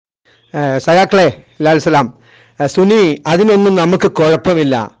സഖാക്കളെ ലാൽസലാം, സുനി, അതിനൊന്നും നമുക്ക്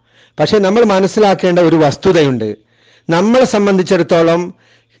കുഴപ്പമില്ല. പക്ഷെ നമ്മൾ മനസ്സിലാക്കേണ്ട ഒരു വസ്തുതയുണ്ട്. നമ്മളെ സംബന്ധിച്ചിടത്തോളം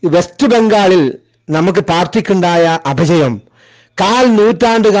വെസ്റ്റ് ബംഗാളിൽ നമുക്ക് പാർട്ടിക്കുണ്ടായ അപജയം, 1/4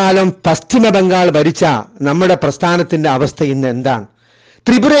 നൂറ്റാണ്ടുകാലം പശ്ചിമ ബംഗാൾ ഭരിച്ച നമ്മുടെ പ്രസ്ഥാനത്തിന്റെ അവസ്ഥ ഇന്ന് എന്താണ്?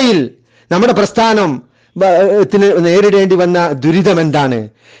 ത്രിപുരയിൽ നമ്മുടെ പ്രസ്ഥാനം നേരിടേണ്ടി വന്ന ദുരിതം എന്താണ്?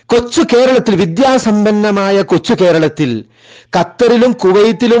 കൊച്ചു കേരളത്തിൽ, വിദ്യാസമ്പന്നമായ കൊച്ചു കേരളത്തിൽ, ഖത്തറിലും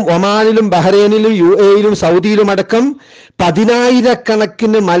കുവൈത്തിലും ഒമാനിലും ബഹ്റൈനിലും UAE-യിലും സൗദിയിലും അടക്കം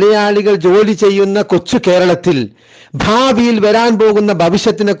 10,000-കണക്കിന് മലയാളികൾ ജോലി ചെയ്യുന്ന കൊച്ചു കേരളത്തിൽ ഭാവിയിൽ വരാൻ പോകുന്ന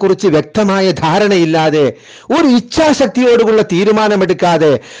ഭവിഷ്യത്തിനെ കുറിച്ച് വ്യക്തമായ ധാരണയില്ലാതെ, ഒരു ഇച്ഛാശക്തിയോടുള്ള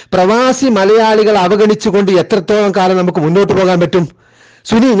തീരുമാനമെടുക്കാതെ പ്രവാസി മലയാളികൾ അവഗണിച്ചുകൊണ്ട് എത്രത്തോളം കാലം നമുക്ക് മുന്നോട്ട് പോകാൻ പറ്റും?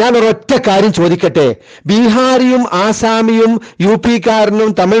 സുനി, ഞാൻ ഒരൊറ്റ കാര്യം ചോദിക്കട്ടെ. ബീഹാരിയും ആസാമിയും UP-കാരനും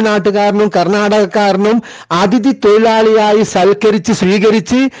തമിഴ്നാട്ടുകാരനും കർണാടകക്കാരനും അതിഥി തൊഴിലാളിയായി സൽക്കരിച്ച്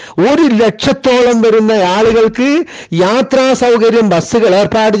സ്വീകരിച്ച് 1 ലക്ഷത്തോളം വരുന്ന ആളുകൾക്ക് യാത്രാ സൗകര്യം, ബസ്സുകൾ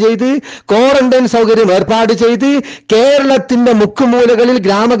ഏർപ്പാട് ചെയ്ത്, ക്വാറന്റൈൻ സൗകര്യം ഏർപ്പാട് ചെയ്ത്, കേരളത്തിന്റെ മുക്കുമൂലകളിൽ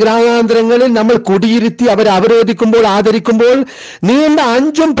ഗ്രാമഗ്രാമാന്തരങ്ങളിൽ നമ്മൾ കുടിയിരുത്തി അവരെ അവരോധിക്കുമ്പോൾ, ആദരിക്കുമ്പോൾ, നീണ്ട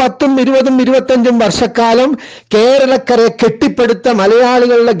 5, 10, 20, 25 വർഷക്കാലം കേരളക്കരയെ കെട്ടിപ്പടുത്ത മലയാളികളുടെ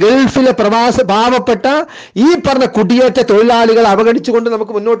ഗൾഫിലെ പ്രവാസ പാവപ്പെട്ട ഈ പറഞ്ഞ കുടിയേറ്റ തൊഴിലാളികൾ അവഗണിച്ചുകൊണ്ട്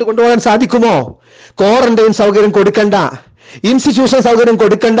നമുക്ക് മുന്നോട്ട് കൊണ്ടുപോകാൻ സാധിക്കുമോ? ക്വാറന്റൈൻ സൗകര്യം കൊടുക്കണ്ട, ഇൻസ്റ്റിറ്റ്യൂഷൻ സൗകര്യം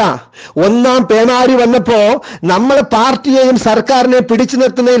കൊടുക്കണ്ട. 1-ാം പേമാരി വന്നപ്പോ നമ്മളെ പാർട്ടിയെയും സർക്കാരിനെയും പിടിച്ചു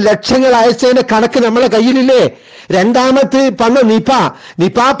നിർത്തുന്ന ലക്ഷങ്ങൾ അയച്ചതിന്റെ കണക്ക് നമ്മളെ കയ്യിലില്ലേ? 2ാമത്തെ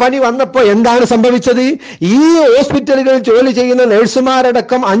നിപ പനി വന്നപ്പോ എന്താണ് സംഭവിച്ചത്? ഈ ഹോസ്പിറ്റലുകളിൽ ജോലി ചെയ്യുന്ന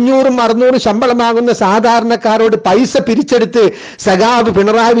നഴ്സുമാരടക്കം 500-600 ശമ്പളമാകുന്ന സാധാരണക്കാരോട് പൈസ പിരിച്ചെടുത്ത് സഖാവ്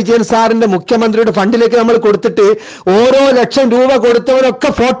പിണറായി വിജയൻ സാറിന്റെ മുഖ്യമന്ത്രിയുടെ ഫണ്ടിലേക്ക് നമ്മൾ കൊടുത്തിട്ട് ഓരോ ലക്ഷം രൂപ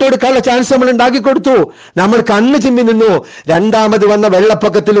കൊടുത്തവരൊക്കെ ഫോട്ടോ എടുക്കാനുള്ള ചാൻസ് നമ്മൾ ഉണ്ടാക്കി കൊടുത്തു. നമ്മൾ കണ്ണ് ചിമ്മി നിന്നു. 2ാമത് വന്ന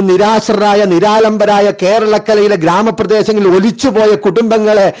വെള്ളപ്പൊക്കത്തിലും നിരാശരായ നിരാലംബരായ കേരളക്കരയിലെ ഗ്രാമപ്രദേശങ്ങളിൽ ഒലിച്ചുപോയ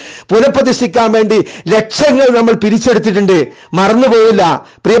കുടുംബങ്ങളെ പുനഃപ്രതിഷ്ഠിക്കാൻ വേണ്ടി ലക്ഷങ്ങൾ നമ്മൾ പിരിച്ചെടുത്തിട്ടുണ്ട്. മറന്നുപോയില്ല.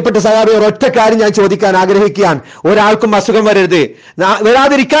 പ്രിയപ്പെട്ട സഹാബി, ഒരൊറ്റ കാര്യം ഞാൻ ചോദിക്കാൻ ആഗ്രഹിക്കുകയാണ്. ഒരാൾക്കും അസുഖം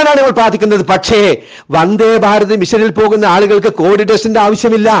വരാതിരിക്കാനാണ് നമ്മൾ പ്രാർത്ഥിക്കുന്നത്. പക്ഷേ വന്ദേ ഭാരത് മിഷനിൽ പോകുന്ന ആളുകൾക്ക് കോവിഡ് ടെസ്റ്റിന്റെ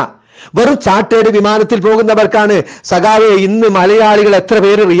ആവശ്യമില്ല. വെറും ചാർട്ടേഡ് വിമാനത്തിൽ പോകുന്നവർക്കാണ്. സഖാവെ, ഇന്ന് മലയാളികൾ എത്ര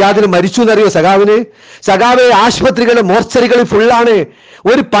പേര് റിയാദിൽ മരിച്ചു എന്നറിയോ സഖാവിന്? സഖാവെ, ആശുപത്രികളും മോർച്ചറികളും ഫുള്ളാണ്.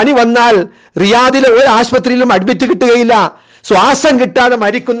 ഒരു പനി വന്നാൽ റിയാദിലെ ഒരു ആശുപത്രിയിലും അഡ്മിറ്റ് കിട്ടുകയില്ല. ശ്വാസം കിട്ടാതെ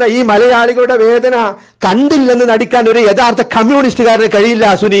മരിക്കുന്ന ഈ മലയാളികളുടെ വേദന കണ്ടില്ലെന്ന് നടിക്കാൻ ഒരു യഥാർത്ഥ കമ്മ്യൂണിസ്റ്റുകാരന് കഴിയില്ല.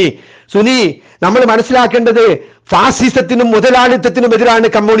 സുനി, നമ്മൾ മനസ്സിലാക്കേണ്ടത് ഫാസിസത്തിനും മുതലാളിത്തത്തിനും എതിരാണ്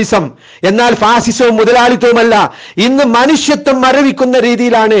കമ്മ്യൂണിസം. എന്നാൽ ഫാസിസവും മുതലാളിത്തവുമല്ല. ഇന്ന് മനുഷ്യത്വം മരവിക്കുന്ന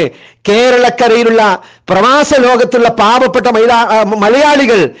രീതിയിലാണ് കേരളക്കരയിലുള്ള പ്രവാസ ലോകത്തുള്ള പാവപ്പെട്ട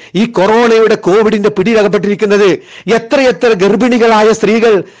മലയാളികൾ ഈ കൊറോണയുടെ കോവിഡിന്റെ പിടിയിലകപ്പെട്ടിരിക്കുന്നത്. എത്രയെത്ര ഗർഭിണികളായ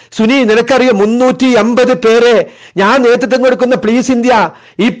സ്ത്രീകൾ. സുനി, നിനക്കറിയോ 380 പേരെ ഞാൻ നേതൃത്വം കൊടുക്കുന്ന പ്ലീസ് ഇന്ത്യ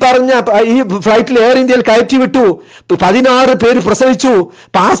ഈ പറഞ്ഞ ഈ ഫ്ലൈറ്റിൽ എയർ ഇന്ത്യയിൽ കയറ്റി വിട്ടു. 16 പേര് പ്രസവിച്ചു.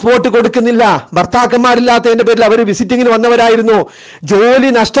 പാസ്പോർട്ട് കൊടുക്കുന്നില്ല. ഭർത്താക്കന്മാരില്ലാത്തതിന്റെ പേരിൽ അവർ വിസിറ്റിങ്ങിന് വന്നവരായിരുന്നു. ജോലി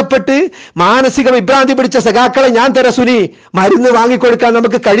നഷ്ടപ്പെട്ട് മാനസിക വിഭ്രാന്തി പിടിച്ച സഖാക്കളെ ഞാൻ തരാം സുനി. മരുന്ന് വാങ്ങിക്കൊടുക്കാൻ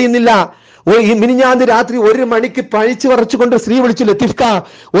നമുക്ക് കഴിയുന്നില്ല. മിനിഞ്ഞാന്ന് രാത്രി 1 മണിക്ക് പഴിച്ചു വറച്ചുകൊണ്ട് സ്ത്രീ വിളിച്ചു, ലത്തീഫ്ക,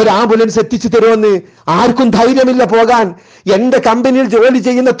 ഒരു ആംബുലൻസ് എത്തിച്ചു തരുമെന്ന്. ആർക്കും ധൈര്യമില്ല പോകാൻ. എന്റെ കമ്പനിയിൽ ജോലി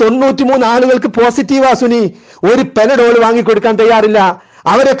ചെയ്യുന്ന 93 ആളുകൾക്ക് പോസിറ്റീവാ സുനി. ഒരു പെനഡോൾ വാങ്ങിക്കൊടുക്കാൻ തയ്യാറില്ല.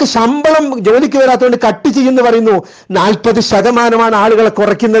 അവരൊക്കെ ശമ്പളം ജോലിക്ക് വരാത്തതുകൊണ്ട് കട്ട് ചെയ്യുന്നു പറയുന്നു. 40% ആളുകളെ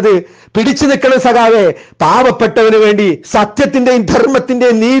കുറയ്ക്കുന്നത്. പിടിച്ചു നിൽക്കണം സഖാവേ. പാവപ്പെട്ടവന് വേണ്ടി സത്യത്തിന്റെയും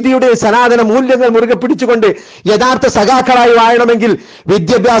ധർമ്മത്തിന്റെയും നീതിയുടെയും സനാതന മൂല്യങ്ങൾ മുറുകെ പിടിച്ചുകൊണ്ട് യഥാർത്ഥ സഖാക്കളായി വാഴണമെങ്കിൽ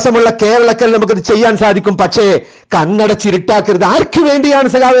വിദ്യാഭ്യാസമുള്ള കേരളത്തിൽ നമുക്കത് ചെയ്യാൻ സാധിക്കും. പക്ഷേ കണ്ണടച്ചിരുട്ടാക്കരുത്. ആർക്ക് വേണ്ടിയാണ്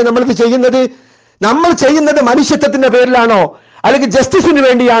സഖാവേ നമ്മളിത് ചെയ്യുന്നത്? നമ്മൾ ചെയ്യുന്നത് മനുഷ്യത്വത്തിന്റെ പേരിലാണോ, അല്ലെങ്കിൽ ജസ്റ്റിസിന്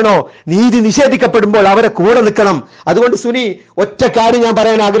വേണ്ടിയാണോ? നീതി നിഷേധിക്കപ്പെടുമ്പോൾ അവരെ കൂടെ നിൽക്കണം. അതുകൊണ്ട് സുനി, ഒറ്റ കാര്യം ഞാൻ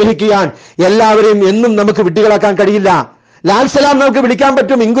പറയാൻ ആഗ്രഹിക്കുകയാണ്. എല്ലാവരെയും എന്നും നമുക്ക് വിഡ്ഢികളാക്കാൻ കഴിയില്ല. ലാൽസലാം നമുക്ക് വിളിക്കാൻ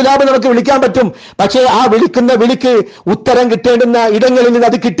പറ്റും, ഇൻകുലാബ് നമുക്ക് വിളിക്കാൻ പറ്റും. പക്ഷേ ആ വിളിക്കുന്ന വിളിക്ക് ഉത്തരം കിട്ടേണ്ടുന്ന ഇടങ്ങളിൽ നിന്ന്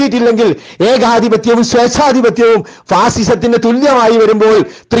അത് കിട്ടിയിട്ടില്ലെങ്കിൽ ഏകാധിപത്യവും സ്വേച്ഛാധിപത്യവും ഫാസിസത്തിന് തുല്യമായി വരുമ്പോൾ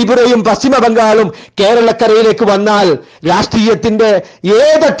ത്രിപുരയും പശ്ചിമ ബംഗാളും കേരളക്കരയിലേക്ക് വന്നാൽ രാഷ്ട്രീയത്തിന്റെ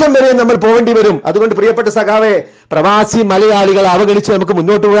ഏതറ്റം വരെ നമ്മൾ പോകേണ്ടി വരും. അതുകൊണ്ട് പ്രിയപ്പെട്ട സഖാവേ, പ്രവാസി മലയാളികളെ അവഗണിച്ച് നമുക്ക്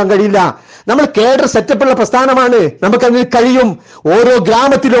മുന്നോട്ട് പോകാൻ കഴിയില്ല. നമ്മൾ കേഡർ സെറ്റപ്പുള്ള പ്രസ്ഥാനമാണ്. നമുക്കതിന് കഴിയും ഓരോ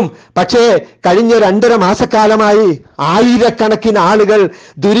ഗ്രാമത്തിലും. പക്ഷേ കഴിഞ്ഞ 2.5 മാസക്കാലമായി ആയിരക്കണക്കിന് ആളുകൾ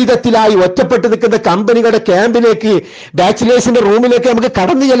ദുരിതത്തിലായി ഒറ്റപ്പെട്ട് നിൽക്കുന്ന കമ്പനികളുടെ ക്യാമ്പിലേക്ക്, ബാച്ചിലേഴ്സിന്റെ റൂമിലേക്ക് നമുക്ക്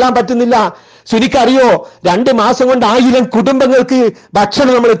കടന്നു ചെല്ലാൻ പറ്റുന്നില്ല. സുനിക്കറിയോ 2 മാസം കൊണ്ട് 1000 കുടുംബങ്ങൾക്ക്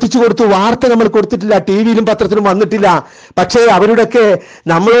ഭക്ഷണം നമ്മൾ എത്തിച്ചു കൊടുത്തു. വാർത്ത നമ്മൾ കൊടുത്തിട്ടില്ല, ടിവിയിലും പത്രത്തിലും വന്നിട്ടില്ല. പക്ഷേ അവരുടെയൊക്കെ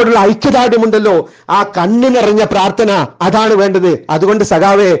നമ്മളോടുള്ള ഐക്യദാർഢ്യമുണ്ടല്ലോ, ആ കണ്ണു നിറഞ്ഞ പ്രാർത്ഥന, അതാണ് വേണ്ടത്. അതുകൊണ്ട്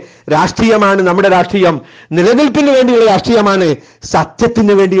സഖാവേ, രാഷ്ട്രീയമാണ് നമ്മുടെ രാഷ്ട്രീയം, നിലനിൽപ്പിന് വേണ്ടിയുള്ള രാഷ്ട്രീയമാണ്,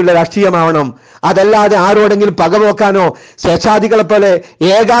 സത്യത്തിന് വേണ്ടിയുള്ള രാഷ്ട്രീയമാവണം. അതല്ലാതെ ആരോടെങ്കിലും പകപോക്കാനോ സ്വേച്ഛാധികളെ പോലെ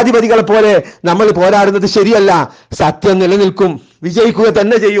ഏകാധിപതികളെ പോലെ നമ്മൾ പോരാടുന്നത് ശരിയല്ല. സത്യം നിലനിൽക്കും, വിജയിക്കുക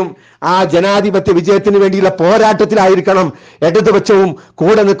തന്നെ ചെയ്യും. ആ ജനാധിപത്യ വിജയത്തിന് വേണ്ടിയുള്ള പോരാട്ടത്തിലായിരിക്കണം ഇടതുപക്ഷവും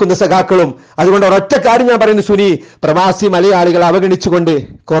കൂടെ നിൽക്കുന്ന സഖാക്കളും. അതുകൊണ്ട് ഒരൊറ്റ കാര്യം ഞാൻ പറയുന്നു സുനി, പ്രവാസി മലയാളികൾ അവഗണിച്ചുകൊണ്ട്,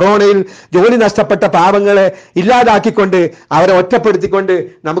 കൊറോണയിൽ ജോലി നഷ്ടപ്പെട്ട പാവങ്ങളെ ഇല്ലാതാക്കിക്കൊണ്ട്, അവരെ ഒറ്റപ്പെടുത്തിക്കൊണ്ട്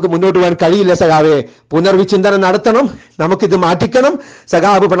നമുക്ക് മുന്നോട്ട് പോകാൻ കഴിയില്ല സഖാവേ. പുനർവിചിന്തനം നടത്തണം, നമുക്കിത് മാറ്റിക്കണം.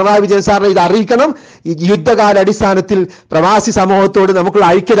 സഖാവ് പിണറായി വിജയൻ സാറിനെ ഇത് അറിയിക്കണം. യുദ്ധകാല അടിസ്ഥാനത്തിൽ പ്രവാസി സമൂഹത്തോട് നമുക്കുള്ള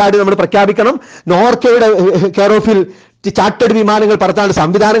ഐക്യദാർഢ്യം നമ്മൾ പ്രഖ്യാപിക്കണം. നോർക്കയുടെ കെയർ ഓഫിൽ ചാർട്ടേഡ് വിമാനങ്ങൾ പറത്താൻ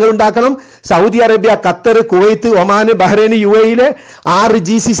സംവിധാനങ്ങൾ ഉണ്ടാക്കണം. Saudi Arabia, Qatar, Kuwait, Oman, Bahrain, UAE 6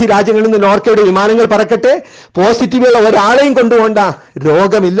 GCC രാജ്യങ്ങളിൽ നിന്ന് നോർക്കയുടെ വിമാനങ്ങൾ പറക്കട്ടെ. പോസിറ്റീവുള്ള ഒരാളെയും കൊണ്ടുപോകണ്ട,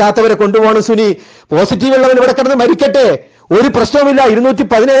 രോഗമില്ലാത്തവരെ കൊണ്ടുപോകണം സുനി. പോസിറ്റീവുള്ളവൻ ഇവിടെ കിടന്ന് മരിക്കട്ടെ, ഒരു പ്രശ്നവുമില്ല.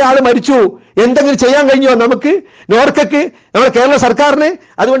 217 ആള് മരിച്ചു. എന്തെങ്കിലും ചെയ്യാൻ കഴിഞ്ഞോ നമുക്ക്, നോർക്കക്ക്, നമ്മുടെ കേരള സർക്കാരിന്?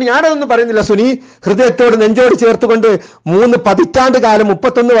 അതുകൊണ്ട് ഞാനതൊന്നും പറയുന്നില്ല സുനി. ഹൃദയത്തോട് നെഞ്ചോട് ചേർത്തുകൊണ്ട് 3 പതിറ്റാണ്ട് കാലം,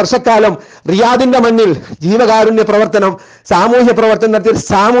 31 വർഷക്കാലം റിയാദിന്റെ മണ്ണിൽ ജീവകാരുണ്യ പ്രവർത്തനം, സാമൂഹ്യ പ്രവർത്തനം നടത്തിയ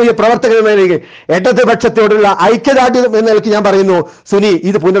സാമൂഹ്യ പ്രവർത്തകരുടെ ഇടതുപക്ഷത്തോടുള്ള ഐക്യദാർഢ്യം എന്ന നിലയ്ക്ക് ഞാൻ പറയുന്നു സുനി,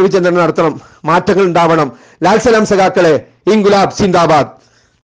 ഇത് പുനർവിചിന്തനം നടത്തണം, മാറ്റങ്ങൾ ഉണ്ടാവണം. ലാൽ സലാം സഖാക്കളെ, ഇൻകുലാബ് സിന്ദാബാദ്.